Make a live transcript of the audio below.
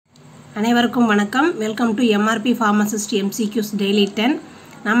அனைவருக்கும் வணக்கம். Welcome to MRB Pharmacist MCQs Daily 10.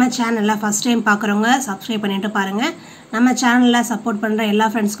 நம்ம சேனலில் ஃபஸ்ட் டைம் பார்க்குறவங்க சப்ஸ்கிரைப் பண்ணிட்டு பாருங்கள். நம்ம சேனலில் சப்போர்ட் பண்ணுற எல்லா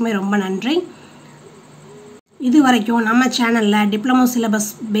ஃப்ரெண்ட்ஸ்க்குமே ரொம்ப நன்றி. இது வரைக்கும் நம்ம சேனலில் டிப்ளமோ சிலபஸ்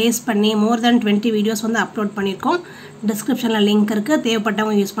பேஸ் பண்ணி மோர் தென் 20 வீடியோஸ் வந்து அப்லோட் பண்ணியிருக்கோம். டிஸ்கிரிப்ஷனில் லிங்க் இருக்குது,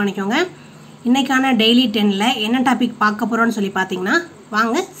 தேவைப்பட்டவங்க யூஸ் பண்ணிக்கோங்க. இன்றைக்கான டெய்லி 10ல் என்ன டாபிக் பார்க்க போகிறோன்னு சொல்லி பார்த்தீங்கன்னா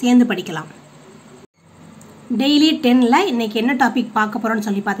வாங்க சேர்ந்து படிக்கலாம். டெய்லி 10ல் இன்றைக்கி என்ன டாபிக் பார்க்க போகிறோன்னு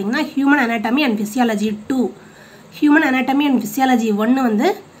சொல்லி பார்த்தீங்கன்னா human anatomy and physiology 2. Human anatomy and physiology 1 வந்து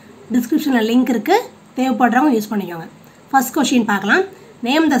டிஸ்கிரிப்ஷனில் லிங்க் இருக்குது, தேவைப்படுறவங்க யூஸ் பண்ணிக்கோங்க. ஃபர்ஸ்ட் கொஷின் பார்க்கலாம்.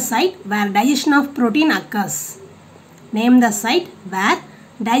 Name the side where digestion of protein occurs. Name the side where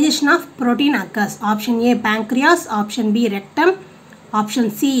digestion of protein occurs. Option A pancreas, option B rectum,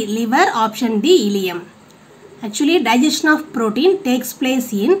 option C liver, option D ileum. Actually digestion of protein takes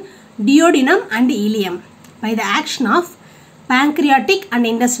place in duodenum and ileum by the action of pancreatic and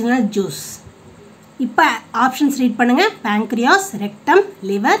intestinal juice. இப்போ options read பண்ணுங்கள். pancreas, rectum,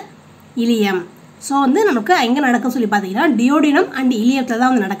 liver, ileum. So வந்து நமக்கு எங்கே நடக்குன்னு சொல்லி பார்த்தீங்கன்னா duodenum and இலியத்தில்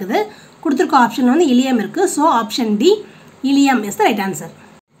தான் வந்து நடக்குது. கொடுத்துருக்க ஆப்ஷனில் வந்து இலியம் இருக்குது. So option D ileum is the right answer.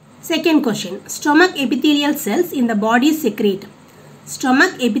 Second question. Stomach epithelial cells in the body secrete.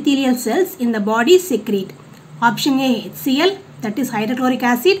 Stomach epithelial cells in the body secrete. Option A HCl, that is hydrochloric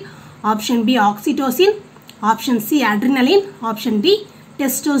acid. Option B oxytocin. Option C adrenaline. Option D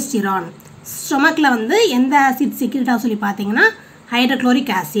testosterone. ஸ்டொமக்கில் வந்து எந்த acid செக்ரேட்டாக சொல்லி பார்த்தீங்கன்னா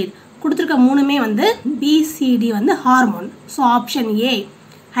hydrochloric acid. கொடுத்துருக்க மூணுமே வந்து BCD வந்து hormone. So option A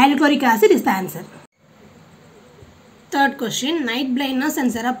hydrochloric acid is the answer. Third question. Night blindness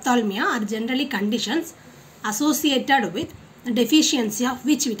and செரப்தால்மியா R generally conditions associated with the deficiency of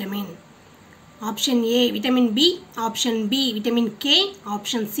which vitamin? Option A vitamin B, option B vitamin K,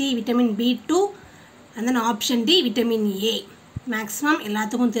 option C vitamin B2 and then option D vitamin A. Maximum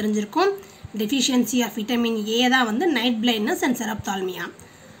எல்லாத்துக்கும் தெரிஞ்சிருக்கும் deficiency of vitamin A தான் வந்து night blindness and serophthalmia.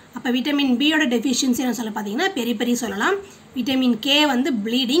 அப்போ vitamin பியோட டெஃபிஷியன்சின்னு சொல்ல பார்த்தீங்கன்னா பெரி சொல்லலாம். Vitamin K வந்து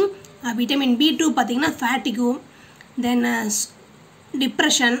ப்ளீடிங், விட்டமின் B2 பார்த்தீங்கன்னா ஃபேட்டிகு, தென்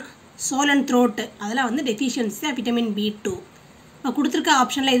டிப்ரெஷன், சோலன் த்ரோட்டு, அதெல்லாம் வந்து டெஃபிஷியன்சி தான் விட்டமின் B2. இப்போ கொடுத்துருக்க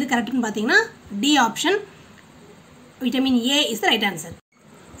ஆப்ஷனில் எது கரெக்டுன்னு பார்த்தீங்கன்னா D option vitamin A is the right answer.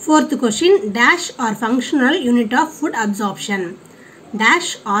 Fourth question. Dash R functional unit of food absorption.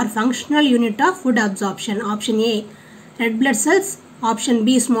 Dash R functional unit of food absorption. Option A red blood cells, option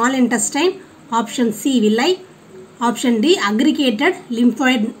B small intestine, option C வில்லை, option D aggregated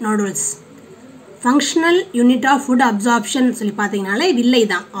lymphoid நோடுல்ஸ். Functional unit of food absorption சொல்லி பார்த்தீங்கனாலே வில்லை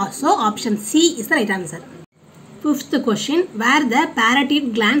தான். So option C is the right answer. Fifth question. Where the parotid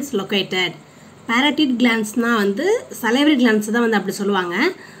glands located. parotid glandsனால் வந்து salivary glands தான் வந்து அப்படி சொல்லுவாங்க.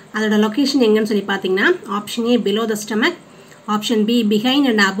 அதோட லொக்கேஷன் எங்கன்னு சொல்லி பார்த்தீங்கன்னா option A below the stomach, option B behind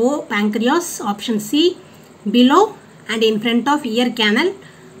and above pancreas, option C below and in front of ear canal,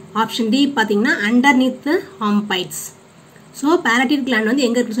 option D பார்த்தீங்கன்னா underneath the armpits. So parotid gland வந்து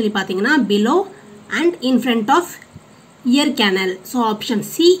எங்கே இருக்குன்னு சொல்லி பார்த்தீங்கன்னா below and in front of ear canal. So option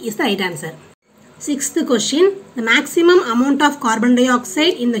C is the right answer. Sixth question. The maximum amount of carbon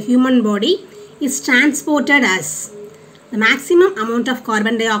dioxide in the human body is transported as. The maximum amount of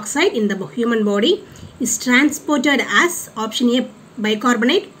carbon dioxide in the human body is transported as option A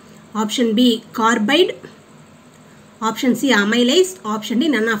bicarbonate, option B carbide, option C அமைலைஸ், option D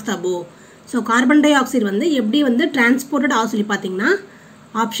none of the above. So carbon di oxide வந்து எப்படி வந்து transported ஆக சொல்லி பார்த்தீங்கன்னா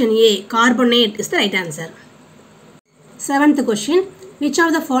option A carbonate is the right answer. Seventh question. Which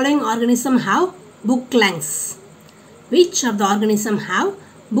of the following organism have book lungs. Which of the organism have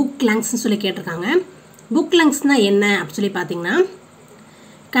book லங்ஸ்ன்னு சொல்லி கேட்டிருக்காங்க. Book லங்ஸ்னால் என்ன அப்படி சொல்லி பார்த்தீங்கன்னா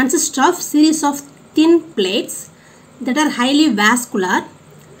consist of series of thin plates that R highly vascular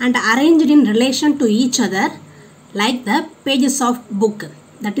and arranged in relation to each other like the pages of book,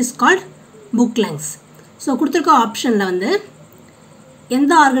 that is called book lungs. So கொடுத்துருக்க ஆப்ஷனில் வந்து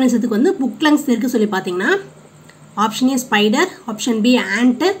எந்த ஆர்கனிசத்துக்கு வந்து புக் லங்ஸ் இருக்குது சொல்லி பார்த்தீங்கன்னா option A spider, option B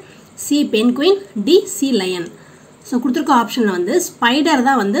and, C penguin, D C line. So கொடுத்துருக்க ஆப்ஷனில் வந்து ஸ்பைடர்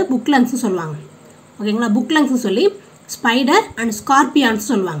தான் வந்து புக் லங்ஸ்னு சொல்லுவாங்க. ஓகேங்களா, புக் லங்ஸ்னு சொல்லி ஸ்பைடர் அண்ட் ஸ்கார்பியான்ஸ்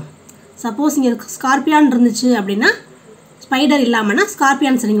சொல்லுவாங்க. சப்போஸ் இங்கே ஸ்கார்பியான் இருந்துச்சு அப்படின்னா ஸ்பைடர் இல்லாமல்னா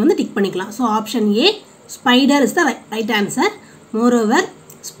ஸ்கார்பியான்ஸ் நீங்கள் வந்து டிக் பண்ணிக்கலாம். So option A spider is the right answer. Moreover,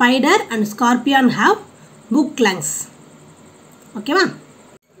 spider and scorpion have book lungs. Okay va?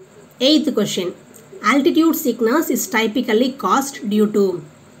 Eighth question. Altitude sickness is typically caused due to.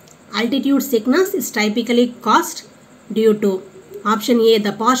 Altitude sickness is typically caused due to option A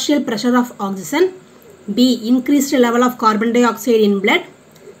the partial pressure of oxygen, B increased level of carbon dioxide in blood,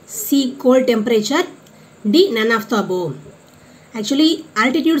 C cold temperature, D none of the above. Actually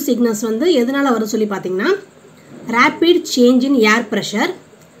altitude sickness வந்து எதனால் வரும் சொல்லி பார்த்தீங்கன்னா rapid change in air pressure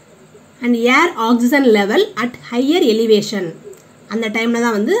and air oxygen level at higher elevation அந்த டைமில்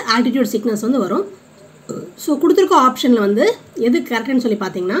தான் வந்து altitude sickness வந்து வரும். ஸோ கொடுத்துருக்க ஆப்ஷனில் வந்து எது கரெக்டுன்னு சொல்லி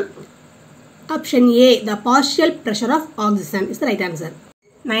பார்த்தீங்கன்னா option A the partial pressure of oxygen is the right answer.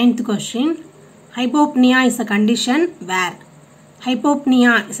 9th question. Hypopnea is a condition where?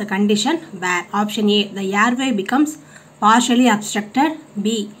 Hypopnea is a condition where? Option A the airway becomes partially obstructed. B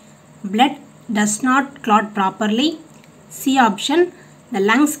blood does not clot properly. C option the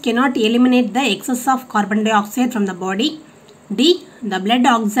lungs cannot eliminate the excess of carbon dioxide from the body. D the blood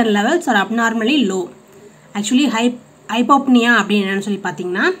oxygen levels are abnormally low. Actually hypopnea அப்படின்னு என்னன்னு சொல்லி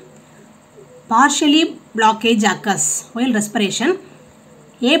பார்த்தீங்கன்னா partially blockage occurs while respiration.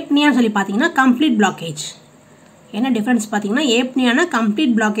 ஏப்னியான்னு சொல்லி பார்த்தீங்கன்னா complete blockage. என்ன difference பார்த்தீங்கன்னா ஏப்னியானா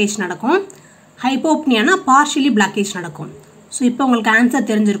complete blockage நடக்கும், ஹைப்போப்னியானா partially blockage நடக்கும். ஸோ இப்போ உங்களுக்கு ஆன்சர்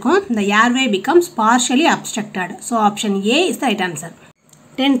தெரிஞ்சிருக்கும். the airway becomes partially obstructed. So option A is the right answer.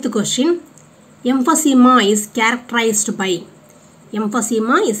 10th question. Emphysema is characterized by?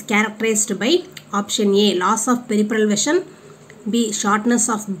 Emphysema is characterized by option A loss of peripheral vision, B shortness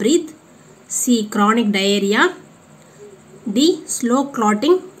of breath, C chronic diarrhea, D slow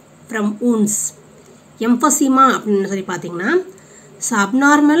clotting from wounds. Emphysema அப்படின்னு சொல்லி பார்த்தீங்கன்னா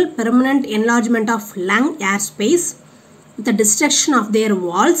abnormal permanent enlargement of lung air space with the destruction of their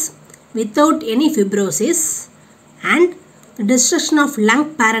walls without any fibrosis and the destruction of lung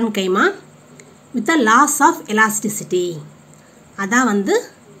parenchyma with the loss of elasticity. அதான் வந்து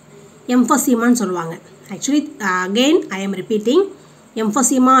எம்ஃபசிமான்னு சொல்லுவாங்க. Actually again I am repeating.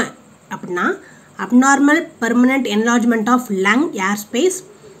 எம்ஃபசிமா அப்படின்னா abnormal permanent enlargement of lung air space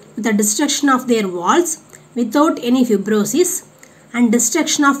with the destruction of their walls without any fibrosis and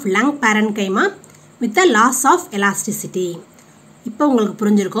destruction of lung parenchyma with the loss of elasticity. இப்போ உங்களுக்கு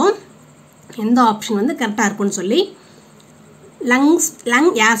புரிஞ்சிருக்கும் எந்த option வந்து கரெக்டாக இருக்கும்னு சொல்லி.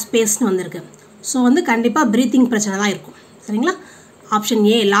 Lung ஏர் ஸ்பேஸ்னு வந்திருக்கு. ஸோ வந்து கண்டிப்பாக ப்ரீத்திங் பிரச்சனை தான் இருக்கும். சரிங்களா? Option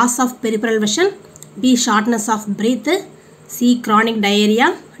A loss of peripheral vision, B shortness of breath, C chronic diarrhea,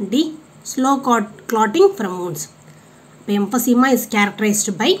 D slow clotting from wounds. Emphysema is characterized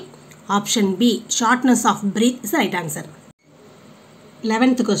by option B shortness of breath is the right answer.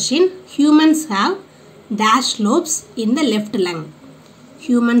 11th question. Humans have dash lobes in the left lung.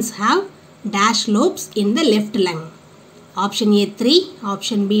 Humans have dash lobes in the left lung. Option A 3,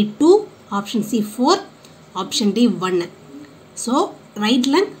 option B 2, option C 4, option D 1. So right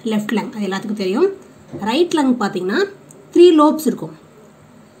lung left lung அது எல்லாத்துக்கும் தெரியும். right lung பார்த்தீங்கன்னா 3 lobes இருக்கும்.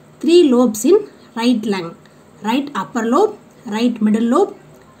 3 lobes in right lung, right upper lobe, right middle lobe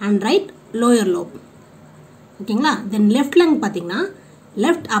and right lower lobe. ஓகேங்களா? தென் left lung பார்த்தீங்கன்னா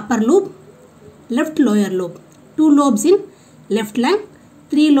left upper lobe, left lower lobe. 2 lobes in left lung,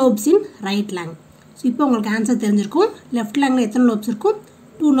 3 lobes in right lung. So இப்போ உங்களுக்கு answer தெரிஞ்சிருக்கும். left lungல எத்தனை lobes இருக்கும்?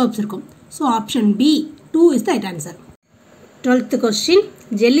 2 lobes இருக்கும். So option B 2 is the right answer. 12th question.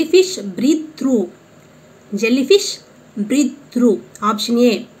 Jellyfish breathe through. Jellyfish breathe through. Option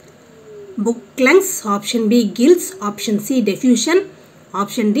A book lungs, option B gills, option C diffusion,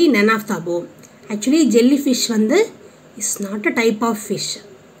 option D none of the above. Actually jellyfish வந்து is not a type of fish.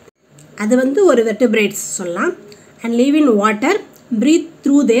 அது வந்து ஒரு vertebrates சொல்லலாம். and live in water, breathe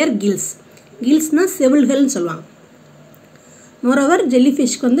through their gills. gillsனா செவில்கள்னு சொல்லுவாங்க. moreover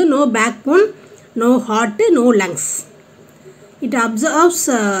jellyfishக்கு வந்து no backbone, no heart, no lungs. it absorbs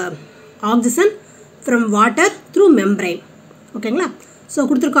oxygen from water through membrane. ஓகேங்களா? So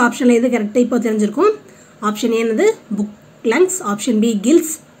கொடுத்துருக்க ஆப்ஷனில் எது கரெக்டாக இப்போ தெரிஞ்சிருக்கும். Option ஏனது book lungs, option B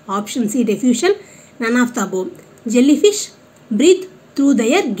kills, option C டெஃப்யூஷன், none of the above. Jellyfish breathe through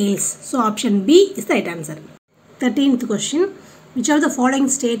their gills. So option B is the right answer. 13th question. Which of the following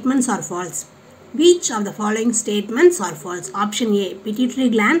statements are false? Which of the following statements are false? Option A pituitary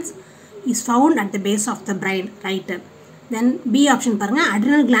glands is found at the base of the brain. Right. Then B option பாருங்க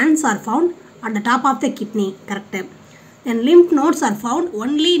adrenal glands are found at the top of the kidney. Correct. Then lymph nodes are found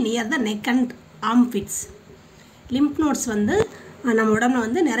only near the neck and armpits. lymph nodes வந்து நம்ம உடம்புல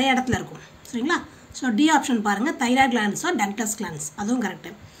வந்து நிறைய இடத்துல இருக்கும். சரிங்களா? So D option பாருங்கள் தைராய்ட் கிளாண்ட்ஸ் ஆர் டக்டஸ் கிளாண்ட்ஸ், அதுவும்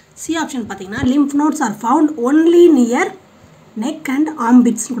கரெக்டு. சி ஆப்ஷன் பார்த்தீங்கன்னா lymph nodes are found only near neck and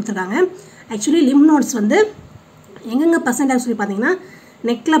armpitsனு கொடுத்துருக்காங்க. ஆக்சுவலி lymph nodes வந்து எங்கெங்கே ப்ரெசென்ட்டாக சொல்லி பார்த்தீங்கன்னா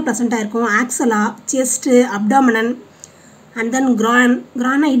நெக்கில் ப்ரெசென்ட்டாக இருக்கும், ஆக்சலா, செஸ்ட்டு, அப்டாமினன் அண்ட் தென்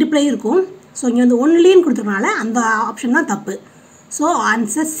கிரானா இடுப்புலேயும் இருக்கும். ஸோ இங்கே வந்து ஒன்லின்னு கொடுத்துருக்கனால அந்த ஆப்ஷன் தான் தப்பு. So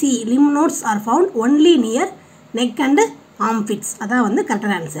answer C lymph nodes are found only near neck and armpits. அதான் வந்து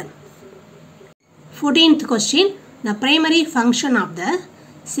கரெக்டான answer. 14th question. The primary function of the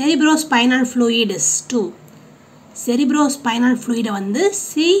cerebrospinal fluid is to cerebrospinal fluid வந்து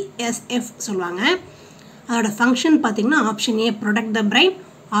CSF சொல்லுவாங்க. அதோட ஃபங்க்ஷன் பார்த்தீங்கன்னா option A protect the brain,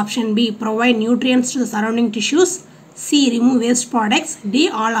 option B provide nutrients to the surrounding tissues, C remove waste products, D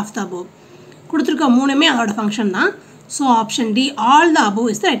all of the above. கொடுத்துருக்க மூணுமே அதோட function தான். So option D all the above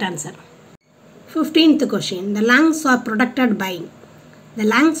is the right answer. 15th question. The lungs are protected by. The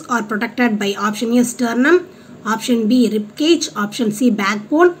lungs are protected by option A sternum, option B rib cage, option C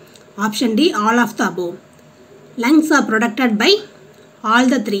backbone, option D all of the above. Lungs are protected by all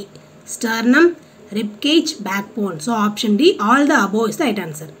the three: sternum, rib cage, backbone. So option D all the above is the right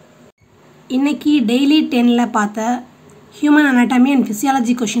answer. இன்னைக்கு daily 10ல பார்த்த human anatomy and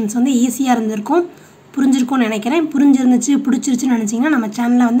physiology questions வந்து ஈஸியாக இருந்திருக்கும், புரிஞ்சிருக்கும்னு நினைக்கிறேன். புரிஞ்சிருந்துச்சு பிடிச்சிருச்சுன்னு நினச்சிங்கன்னா நம்ம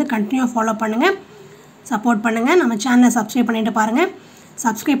சேனலை வந்து கண்டினியூ ஃபாலோ பண்ணுங்கள், சப்போர்ட் பண்ணுங்கள். நம்ம சேனலை சப்ஸ்கிரைப் பண்ணிட்டு பாருங்கள்.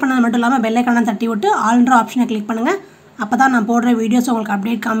 சப்ஸ்கிரைப் பண்ணது மட்டும் இல்லாமல் பெல் ஐக்கானை தட்டி விட்டு ஆல்ன்ற ஆப்ஷனை கிளிக் பண்ணுங்கள். அப்போ தான் நான் போடுற வீடியோஸ் உங்களுக்கு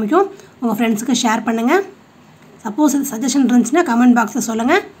அப்டேட் காமிக்கும். உங்கள் ஃப்ரெண்ட்ஸுக்கு ஷேர் பண்ணுங்கள். சப்போஸ் இது சஜஷன் இருந்துச்சுன்னா கமெண்ட் பாக்ஸில்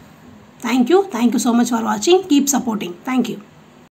சொல்லுங்கள். தேங்க்யூ ஸோ மச் ஃபார் வாட்சிங். Keep supporting. தேங்க்யூ.